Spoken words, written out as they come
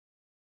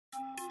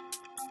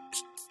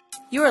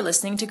You are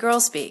listening to Girl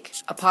Speak,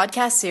 a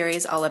podcast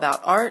series all about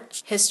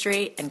art,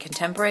 history, and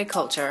contemporary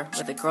culture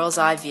with a girl's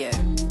eye view.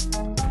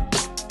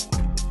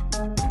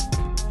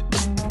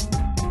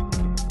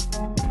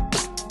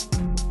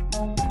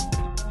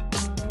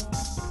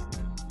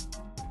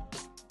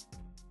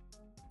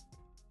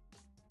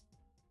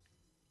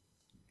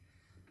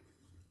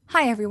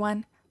 Hi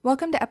everyone,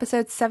 welcome to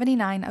episode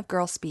 79 of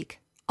Girl Speak,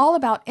 all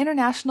about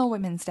International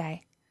Women's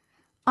Day.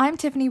 I'm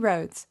Tiffany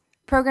Rhodes,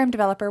 program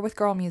developer with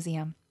Girl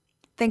Museum.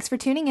 Thanks for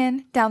tuning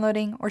in,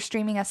 downloading, or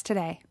streaming us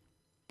today.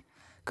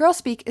 Girl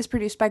Speak is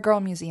produced by Girl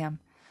Museum,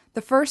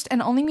 the first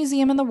and only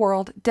museum in the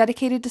world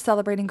dedicated to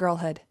celebrating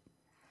girlhood.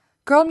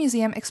 Girl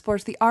Museum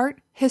explores the art,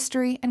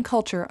 history, and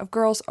culture of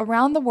girls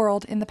around the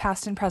world in the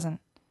past and present.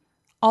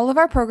 All of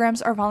our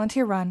programs are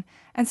volunteer-run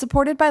and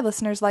supported by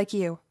listeners like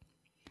you.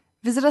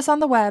 Visit us on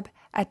the web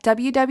at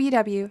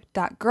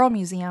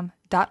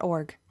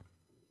www.girlmuseum.org.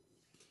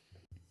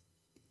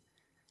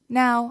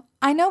 Now,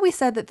 I know we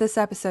said that this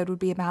episode would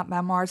be about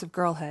memoirs of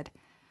girlhood,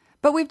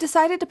 but we've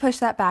decided to push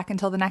that back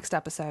until the next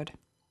episode.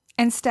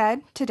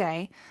 Instead,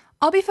 today,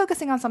 I'll be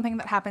focusing on something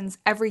that happens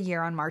every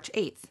year on March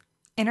 8th,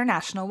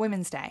 International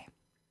Women's Day.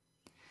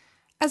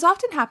 As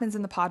often happens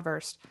in the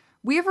Podverse,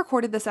 we have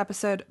recorded this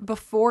episode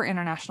before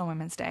International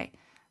Women's Day,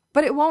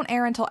 but it won't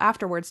air until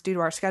afterwards due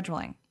to our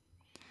scheduling.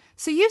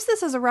 So use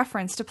this as a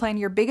reference to plan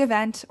your big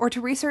event or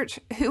to research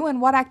who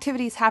and what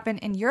activities happen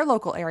in your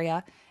local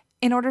area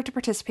in order to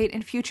participate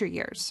in future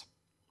years.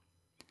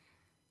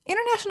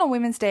 International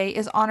Women's Day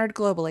is honored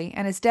globally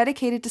and is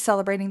dedicated to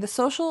celebrating the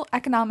social,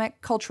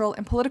 economic, cultural,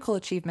 and political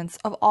achievements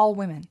of all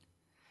women.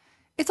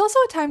 It's also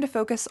a time to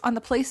focus on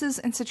the places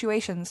and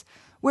situations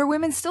where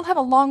women still have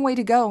a long way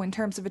to go in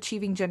terms of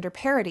achieving gender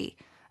parity,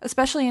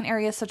 especially in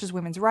areas such as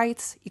women's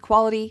rights,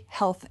 equality,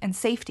 health, and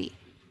safety.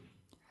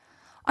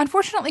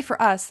 Unfortunately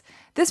for us,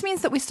 this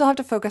means that we still have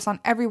to focus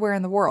on everywhere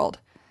in the world,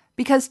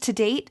 because to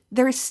date,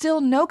 there is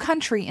still no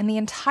country in the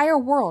entire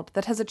world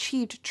that has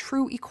achieved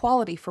true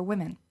equality for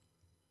women.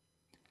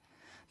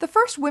 The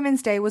first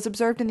Women's Day was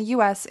observed in the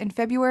U.S. in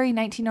February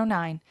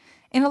 1909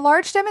 in a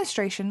large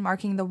demonstration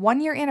marking the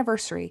one-year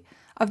anniversary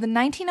of the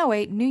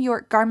 1908 New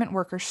York garment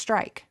workers'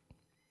 strike.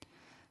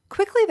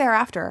 Quickly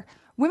thereafter,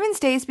 Women's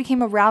Days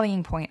became a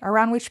rallying point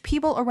around which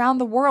people around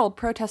the world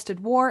protested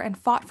war and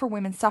fought for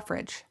women's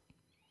suffrage.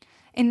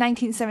 In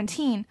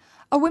 1917,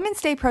 a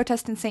Women's Day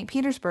protest in St.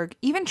 Petersburg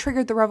even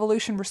triggered the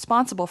revolution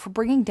responsible for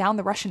bringing down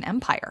the Russian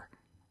Empire.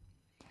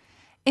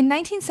 In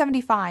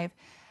 1975,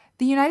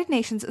 the United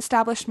Nations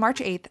established March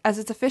 8th as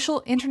its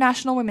official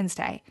International Women's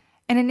Day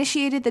and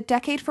initiated the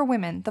Decade for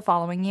Women the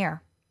following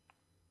year.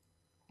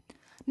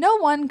 No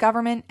one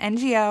government,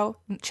 NGO,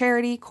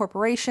 charity,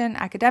 corporation,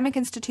 academic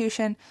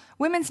institution,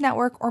 women's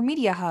network, or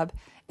media hub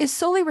is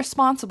solely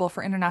responsible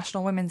for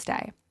International Women's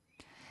Day.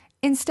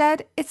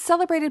 Instead, it's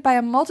celebrated by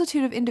a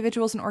multitude of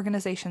individuals and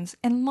organizations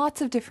in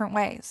lots of different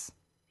ways.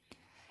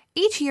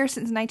 Each year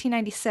since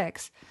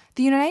 1996,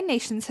 the United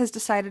Nations has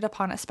decided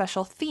upon a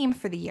special theme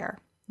for the year,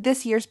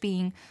 this year's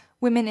being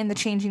Women in the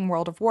Changing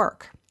World of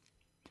Work.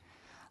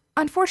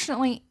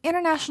 Unfortunately,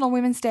 International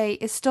Women's Day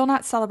is still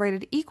not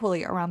celebrated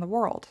equally around the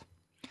world.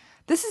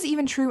 This is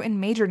even true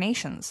in major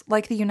nations,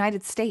 like the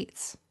United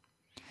States.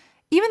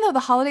 Even though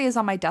the holiday is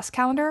on my desk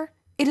calendar,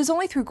 it is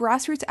only through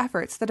grassroots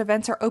efforts that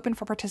events are open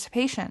for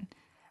participation,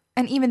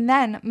 and even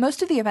then,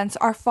 most of the events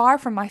are far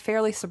from my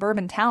fairly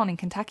suburban town in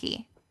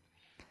Kentucky.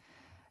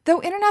 Though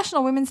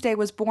International Women's Day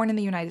was born in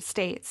the United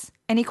States,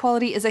 and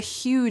equality is a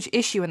huge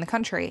issue in the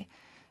country,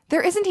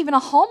 there isn't even a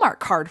Hallmark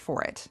card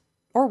for it,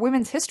 or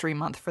Women's History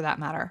Month for that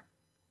matter.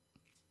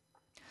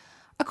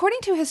 According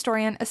to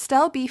historian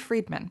Estelle B.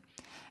 Friedman,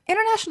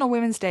 International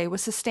Women's Day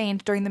was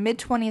sustained during the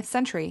mid-20th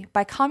century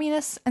by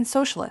communists and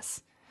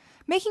socialists,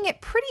 making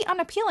it pretty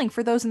unappealing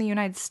for those in the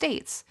United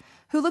States,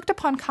 who looked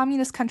upon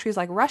communist countries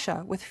like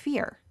Russia with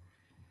fear.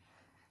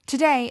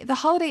 Today, the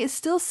holiday is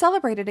still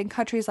celebrated in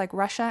countries like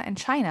Russia and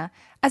China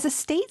as a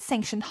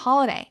state-sanctioned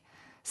holiday,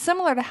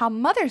 similar to how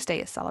Mother's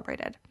Day is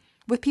celebrated,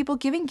 with people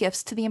giving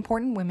gifts to the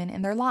important women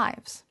in their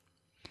lives.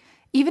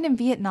 Even in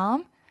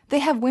Vietnam, they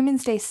have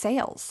Women's Day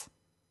sales.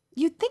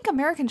 You'd think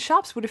American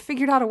shops would have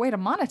figured out a way to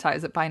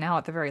monetize it by now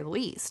at the very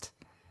least.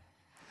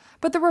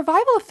 But the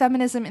revival of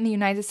feminism in the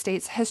United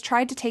States has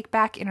tried to take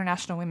back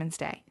International Women's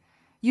Day,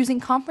 using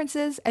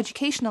conferences,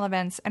 educational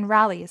events, and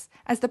rallies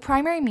as the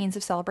primary means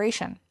of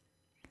celebration.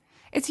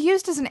 It's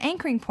used as an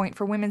anchoring point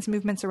for women's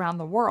movements around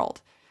the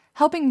world,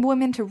 helping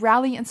women to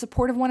rally in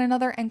support of one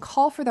another and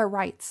call for their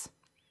rights.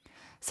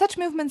 Such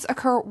movements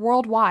occur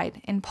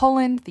worldwide in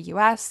Poland, the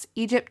US,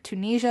 Egypt,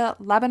 Tunisia,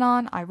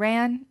 Lebanon,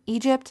 Iran,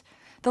 Egypt.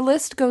 The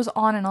list goes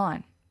on and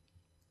on.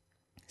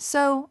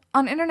 So,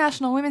 on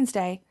International Women's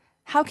Day,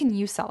 how can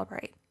you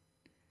celebrate?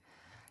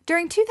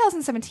 During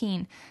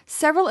 2017,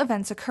 several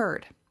events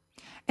occurred.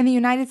 In the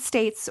United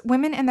States,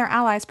 women and their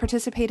allies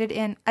participated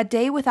in A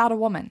Day Without a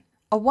Woman,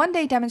 a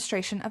one-day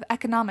demonstration of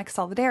economic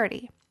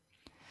solidarity.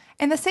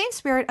 In the same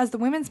spirit as the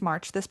Women's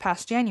March this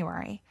past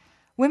January,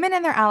 women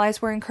and their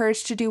allies were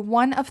encouraged to do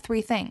one of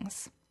three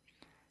things: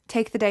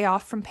 take the day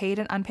off from paid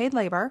and unpaid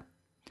labor,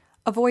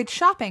 avoid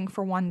shopping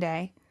for one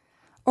day,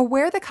 or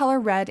wear the color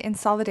red in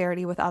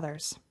solidarity with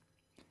others.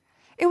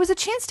 It was a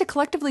chance to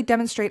collectively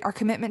demonstrate our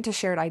commitment to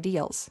shared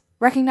ideals,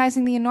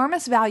 recognizing the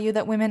enormous value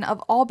that women of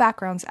all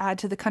backgrounds add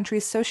to the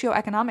country's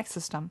socioeconomic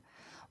system,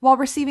 while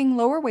receiving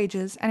lower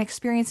wages and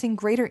experiencing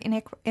greater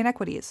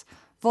inequities,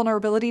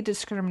 vulnerability to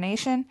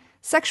discrimination,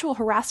 sexual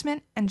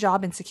harassment, and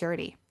job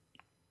insecurity.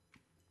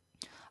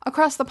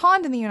 Across the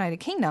pond in the United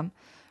Kingdom,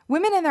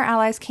 women and their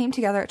allies came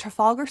together at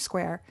Trafalgar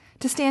Square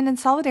to stand in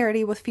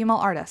solidarity with female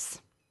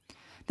artists.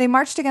 They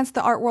marched against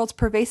the art world's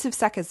pervasive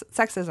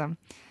sexism,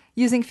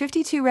 using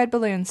 52 red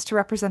balloons to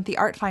represent the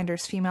Art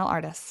Finders female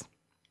artists.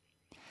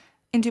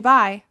 In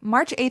Dubai,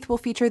 March 8th will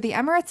feature the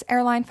Emirates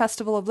Airline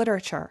Festival of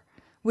Literature,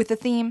 with the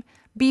theme,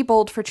 Be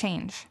Bold for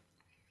Change.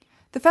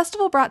 The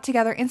festival brought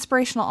together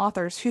inspirational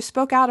authors who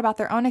spoke out about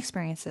their own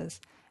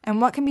experiences and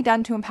what can be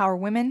done to empower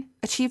women,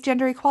 achieve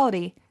gender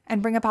equality,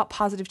 and bring about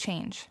positive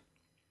change.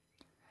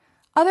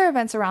 Other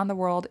events around the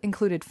world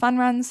included fun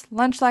runs,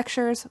 lunch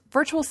lectures,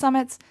 virtual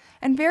summits,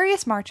 and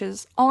various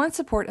marches, all in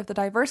support of the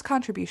diverse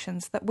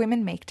contributions that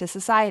women make to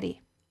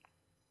society.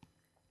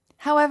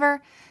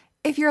 However,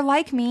 if you're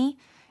like me,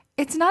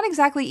 it's not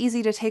exactly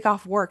easy to take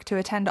off work to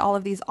attend all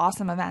of these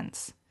awesome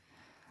events.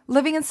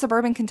 Living in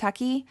suburban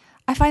Kentucky,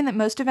 I find that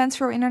most events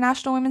for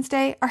International Women's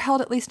Day are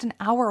held at least an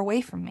hour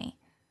away from me.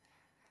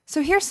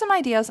 So here's some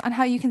ideas on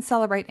how you can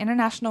celebrate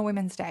International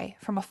Women's Day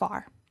from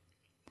afar.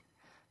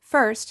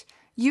 First,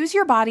 use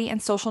your body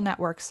and social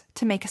networks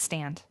to make a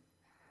stand.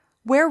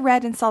 Wear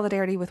red in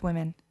solidarity with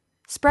women.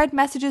 Spread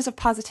messages of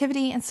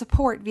positivity and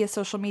support via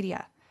social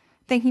media,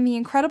 thanking the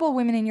incredible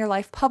women in your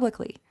life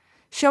publicly,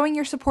 showing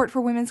your support for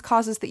women's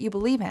causes that you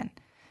believe in,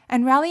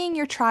 and rallying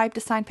your tribe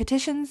to sign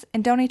petitions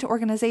and donate to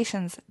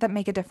organizations that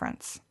make a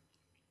difference.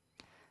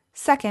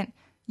 Second,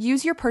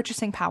 use your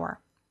purchasing power.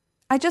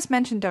 I just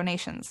mentioned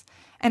donations,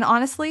 and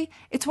honestly,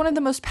 it's one of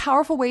the most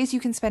powerful ways you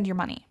can spend your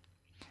money.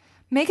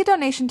 Make a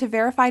donation to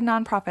verified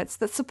nonprofits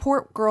that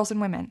support girls and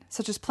women,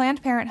 such as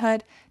Planned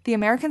Parenthood, the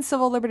American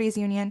Civil Liberties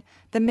Union,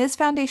 the Ms.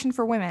 Foundation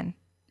for Women,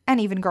 and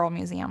even Girl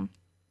Museum.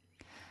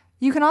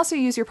 You can also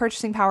use your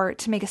purchasing power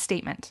to make a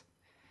statement.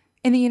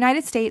 In the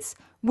United States,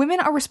 women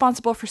are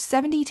responsible for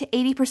 70 to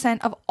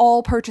 80% of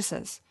all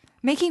purchases,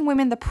 making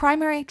women the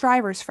primary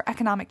drivers for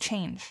economic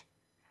change.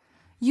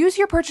 Use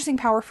your purchasing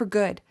power for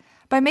good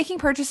by making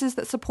purchases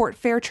that support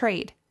fair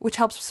trade, which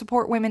helps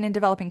support women in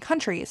developing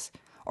countries,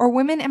 or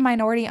women and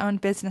minority-owned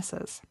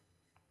businesses.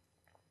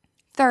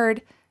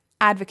 Third,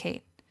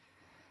 advocate.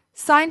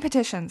 Sign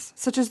petitions,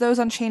 such as those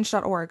on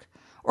change.org,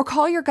 or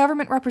call your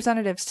government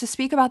representatives to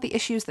speak about the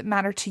issues that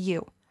matter to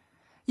you.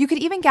 You could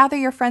even gather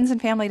your friends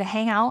and family to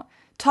hang out,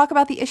 talk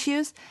about the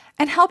issues,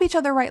 and help each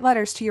other write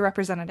letters to your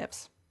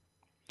representatives.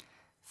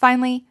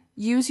 Finally,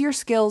 use your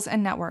skills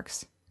and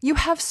networks. You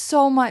have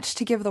so much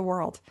to give the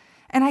world,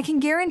 and I can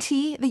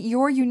guarantee that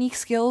your unique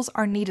skills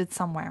are needed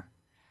somewhere.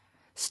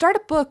 Start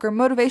a book or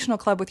motivational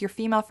club with your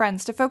female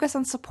friends to focus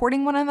on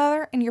supporting one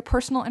another in your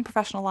personal and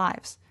professional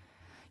lives.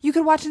 You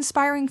could watch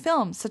inspiring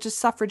films such as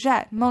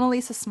Suffragette, Mona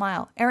Lisa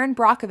Smile, Erin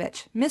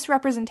Brockovich,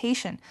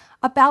 Misrepresentation,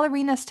 A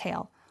Ballerina's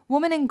Tale,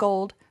 Woman in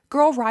Gold,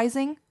 Girl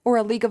Rising, or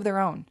A League of Their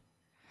Own.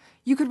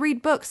 You could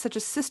read books such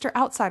as Sister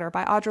Outsider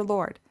by Audre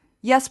Lorde,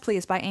 Yes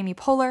Please by Amy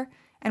Poehler,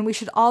 and We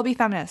Should All Be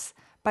Feminists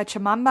by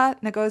Chimamanda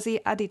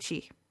Ngozi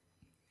Adichie.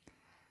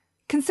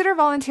 Consider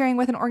volunteering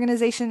with an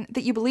organization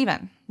that you believe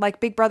in, like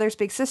Big Brothers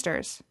Big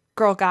Sisters,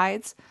 Girl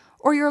Guides,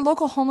 or your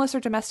local homeless or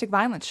domestic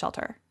violence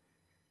shelter.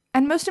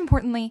 And most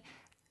importantly,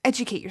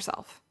 educate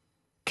yourself.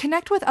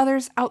 Connect with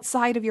others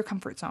outside of your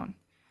comfort zone.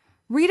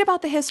 Read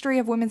about the history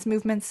of women's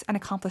movements and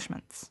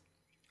accomplishments.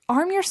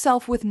 Arm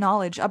yourself with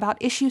knowledge about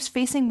issues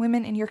facing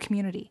women in your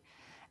community,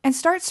 and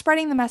start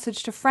spreading the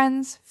message to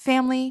friends,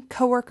 family,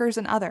 coworkers,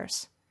 and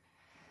others.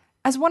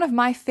 As one of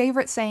my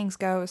favorite sayings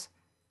goes,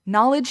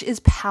 knowledge is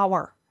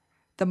power.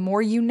 The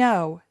more you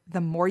know, the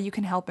more you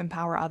can help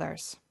empower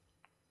others.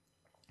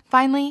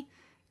 Finally,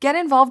 get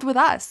involved with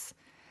us.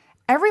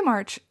 Every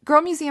March,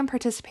 Girl Museum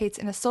participates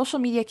in a social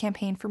media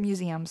campaign for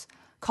museums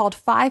called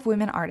 5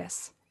 Women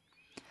Artists.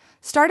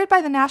 Started by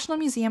the National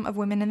Museum of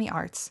Women in the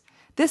Arts,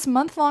 this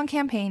month-long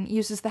campaign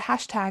uses the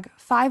hashtag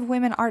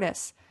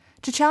 5WomenArtists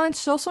to challenge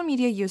social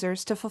media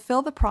users to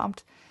fulfill the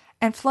prompt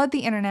and flood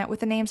the internet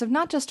with the names of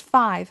not just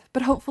 5,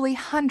 but hopefully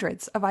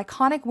hundreds of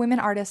iconic women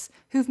artists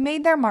who've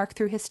made their mark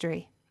through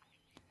history.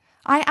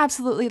 I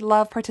absolutely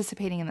love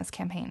participating in this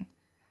campaign.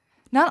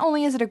 Not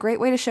only is it a great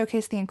way to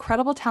showcase the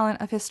incredible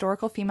talent of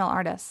historical female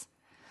artists,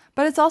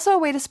 but it's also a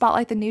way to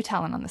spotlight the new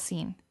talent on the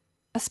scene,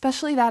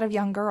 especially that of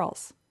young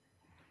girls.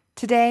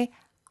 Today,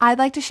 I'd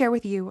like to share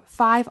with you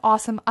 5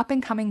 awesome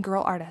up-and-coming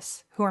girl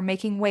artists who are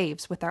making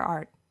waves with their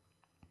art.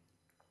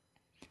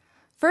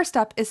 First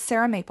up is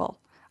Sarah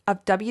Maple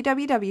of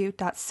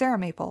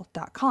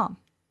www.sarahmaple.com.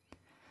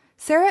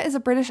 Sarah is a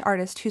British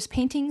artist whose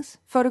paintings,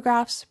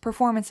 photographs,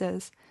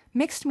 performances,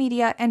 mixed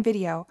media, and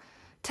video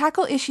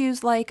tackle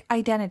issues like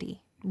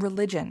identity,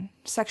 religion,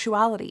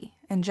 sexuality,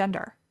 and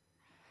gender.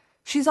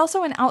 She's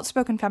also an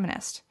outspoken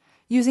feminist,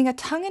 using a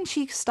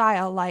tongue-in-cheek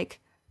style like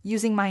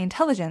using my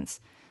intelligence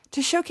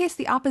to showcase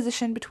the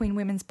opposition between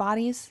women's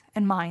bodies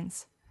and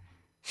minds.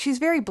 She's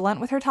very blunt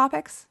with her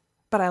topics,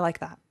 but I like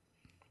that.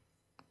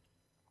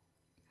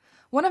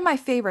 One of my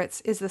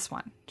favorites is this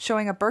one,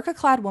 showing a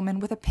burqa-clad woman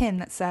with a pin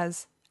that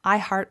says, "I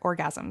heart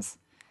orgasms."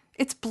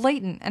 It's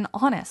blatant and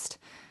honest,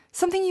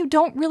 something you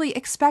don't really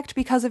expect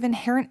because of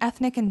inherent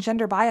ethnic and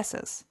gender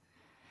biases.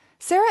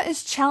 Sarah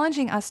is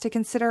challenging us to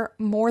consider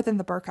more than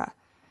the burqa,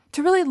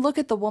 to really look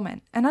at the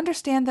woman and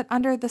understand that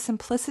under the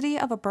simplicity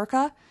of a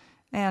burqa,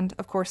 and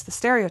of course the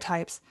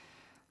stereotypes,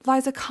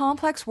 lies a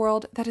complex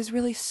world that is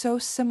really so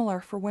similar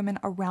for women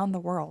around the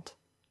world.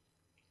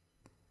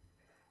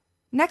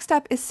 Next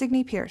up is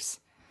Signe Pierce,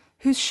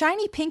 whose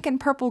shiny pink and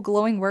purple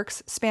glowing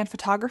works span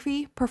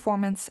photography,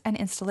 performance, and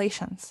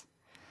installations.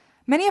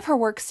 Many of her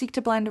works seek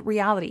to blend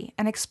reality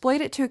and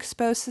exploit it to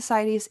expose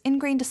society's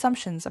ingrained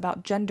assumptions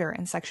about gender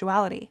and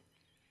sexuality.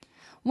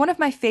 One of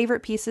my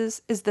favorite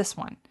pieces is this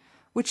one,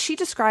 which she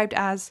described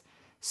as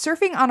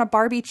surfing on a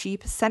Barbie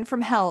cheap sent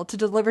from hell to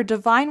deliver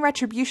divine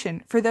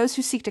retribution for those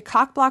who seek to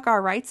cockblock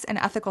our rights and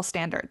ethical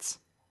standards.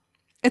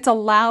 It's a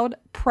loud,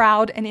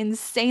 proud, and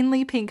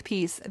insanely pink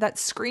piece that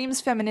screams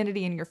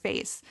femininity in your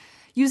face,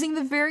 using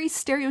the very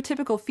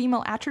stereotypical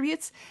female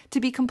attributes to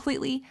be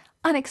completely,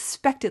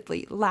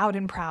 unexpectedly loud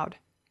and proud.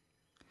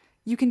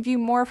 You can view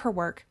more of her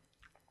work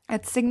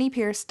at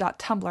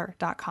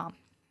signepierce.tumblr.com.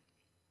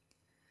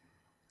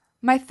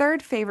 My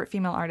third favorite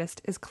female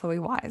artist is Chloe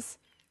Wise,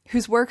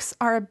 whose works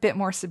are a bit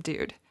more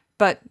subdued,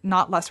 but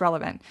not less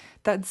relevant,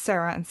 than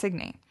Sarah and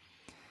Signe.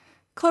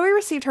 Chloe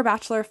received her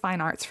Bachelor of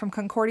Fine Arts from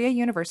Concordia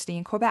University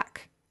in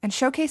Quebec and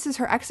showcases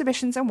her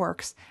exhibitions and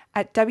works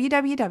at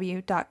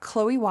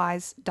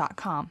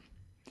www.chloewise.com.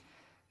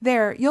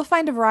 There, you'll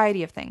find a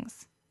variety of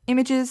things: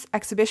 images,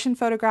 exhibition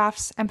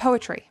photographs, and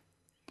poetry.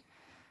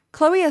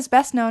 Chloe is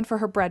best known for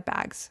her bread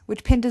bags,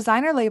 which pin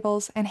designer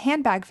labels and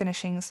handbag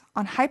finishings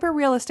on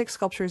hyper-realistic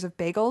sculptures of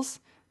bagels,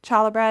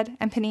 challah bread,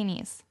 and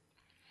paninis.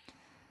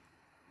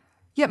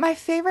 Yet my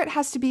favorite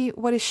has to be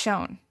what is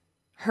shown,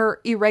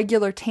 her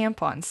Irregular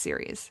Tampon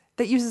series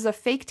that uses a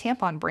fake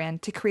tampon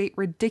brand to create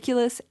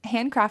ridiculous,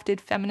 handcrafted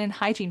feminine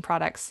hygiene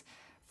products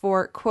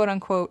for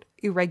quote-unquote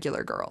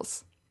irregular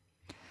girls.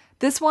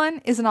 This one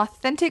is an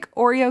authentic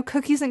Oreo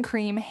cookies and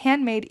cream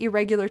handmade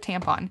irregular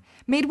tampon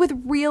made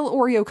with real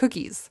Oreo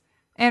cookies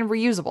and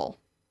reusable.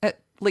 At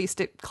least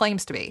it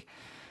claims to be.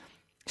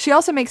 She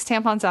also makes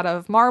tampons out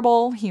of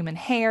marble, human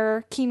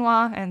hair,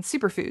 quinoa, and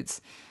superfoods,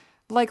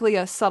 likely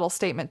a subtle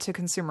statement to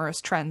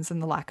consumerist trends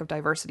and the lack of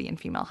diversity in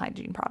female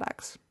hygiene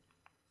products.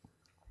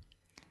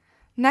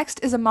 Next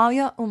is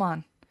Amalia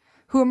Ullman,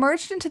 who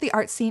emerged into the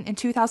art scene in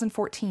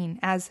 2014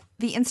 as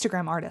the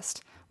Instagram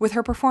artist, with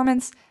her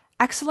performance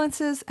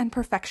Excellences and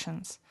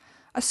Perfections,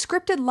 a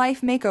scripted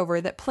life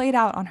makeover that played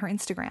out on her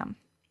Instagram.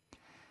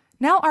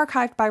 Now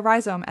archived by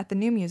Rhizome at the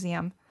New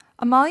Museum,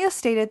 Amalia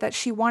stated that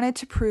she wanted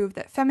to prove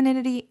that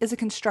femininity is a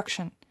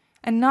construction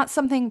and not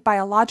something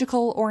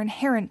biological or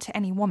inherent to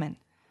any woman.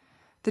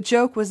 The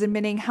joke was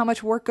admitting how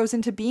much work goes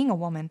into being a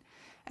woman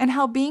and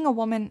how being a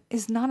woman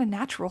is not a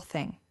natural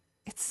thing.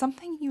 It's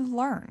something you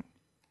learn.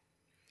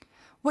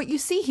 What you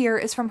see here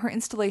is from her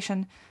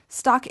installation,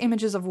 Stock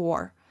Images of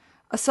War,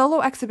 a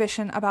solo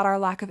exhibition about our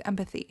lack of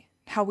empathy,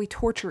 how we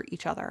torture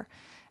each other,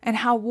 and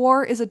how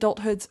war is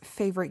adulthood's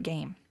favorite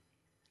game.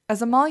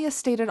 As Amalia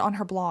stated on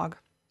her blog,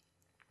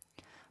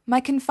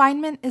 "My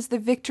confinement is the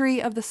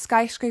victory of the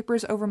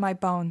skyscrapers over my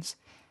bones.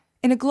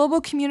 In a global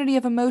community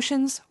of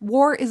emotions,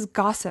 war is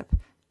gossip,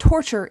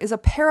 torture is a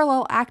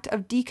parallel act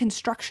of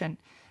deconstruction,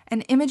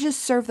 and images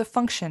serve the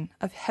function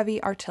of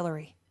heavy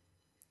artillery."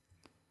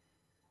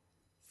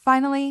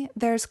 Finally,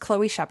 there's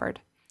Chloe Shepard,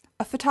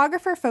 a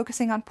photographer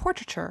focusing on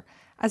portraiture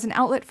as an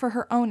outlet for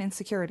her own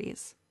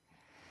insecurities.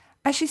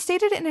 As she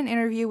stated in an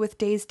interview with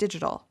Days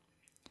Digital,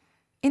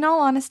 "In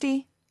all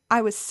honesty,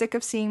 I was sick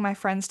of seeing my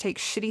friends take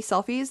shitty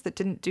selfies that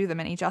didn't do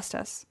them any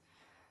justice.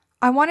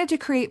 I wanted to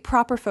create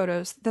proper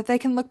photos that they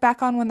can look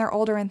back on when they're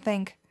older and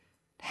think,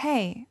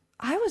 hey,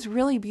 I was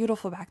really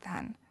beautiful back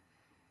then,"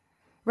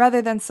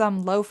 rather than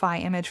some lo-fi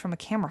image from a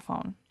camera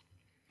phone.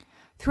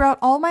 Throughout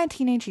all my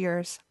teenage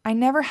years, I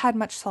never had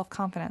much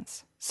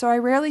self-confidence, so I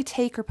rarely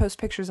take or post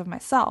pictures of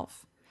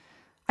myself.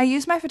 I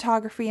use my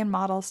photography and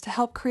models to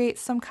help create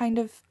some kind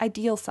of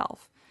ideal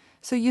self,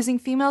 so using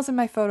females in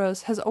my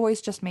photos has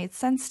always just made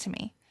sense to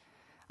me.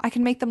 I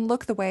can make them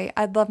look the way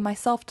I'd love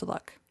myself to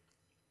look.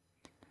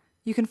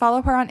 You can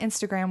follow her on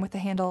Instagram with the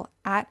handle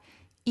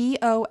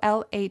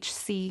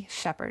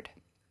 @EOLHC_Shepard.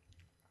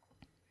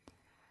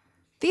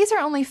 These are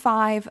only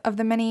 5 of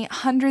the many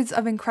hundreds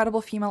of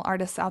incredible female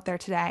artists out there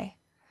today.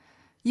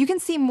 You can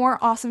see more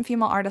awesome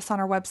female artists on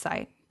our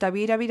website,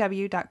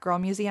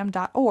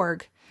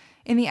 www.girlmuseum.org,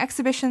 in the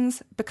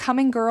exhibitions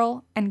Becoming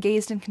Girl and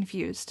Gazed and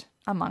Confused,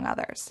 among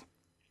others.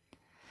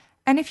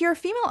 And if you're a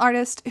female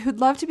artist who'd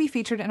love to be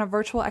featured in a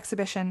virtual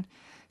exhibition,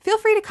 feel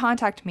free to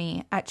contact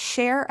me at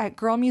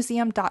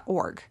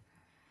share@girlmuseum.org.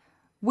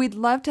 We'd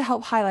love to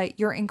help highlight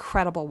your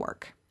incredible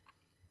work.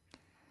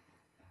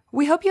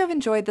 We hope you have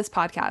enjoyed this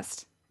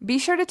podcast. Be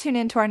sure to tune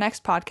in to our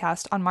next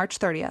podcast on March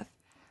 30th,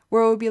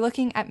 where we'll be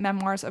looking at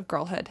memoirs of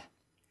girlhood.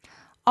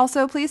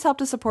 Also, please help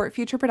to support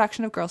future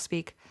production of Girl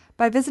Speak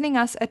by visiting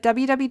us at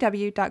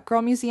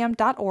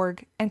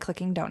www.girlmuseum.org and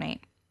clicking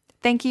donate.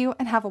 Thank you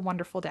and have a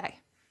wonderful day.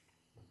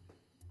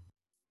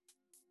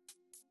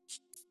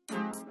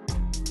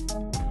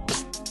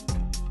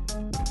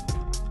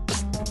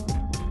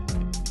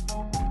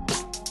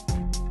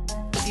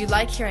 If you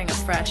like hearing a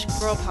fresh,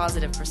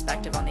 girl-positive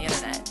perspective on the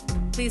internet,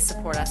 please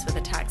support us with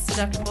a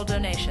tax-deductible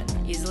donation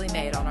easily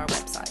made on our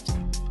website.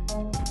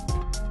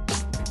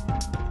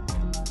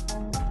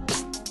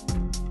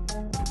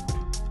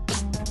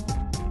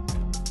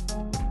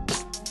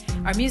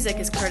 Our music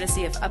is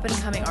courtesy of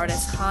up-and-coming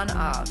artist Han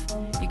Av.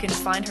 You can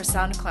find her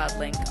SoundCloud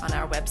link on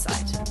our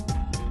website.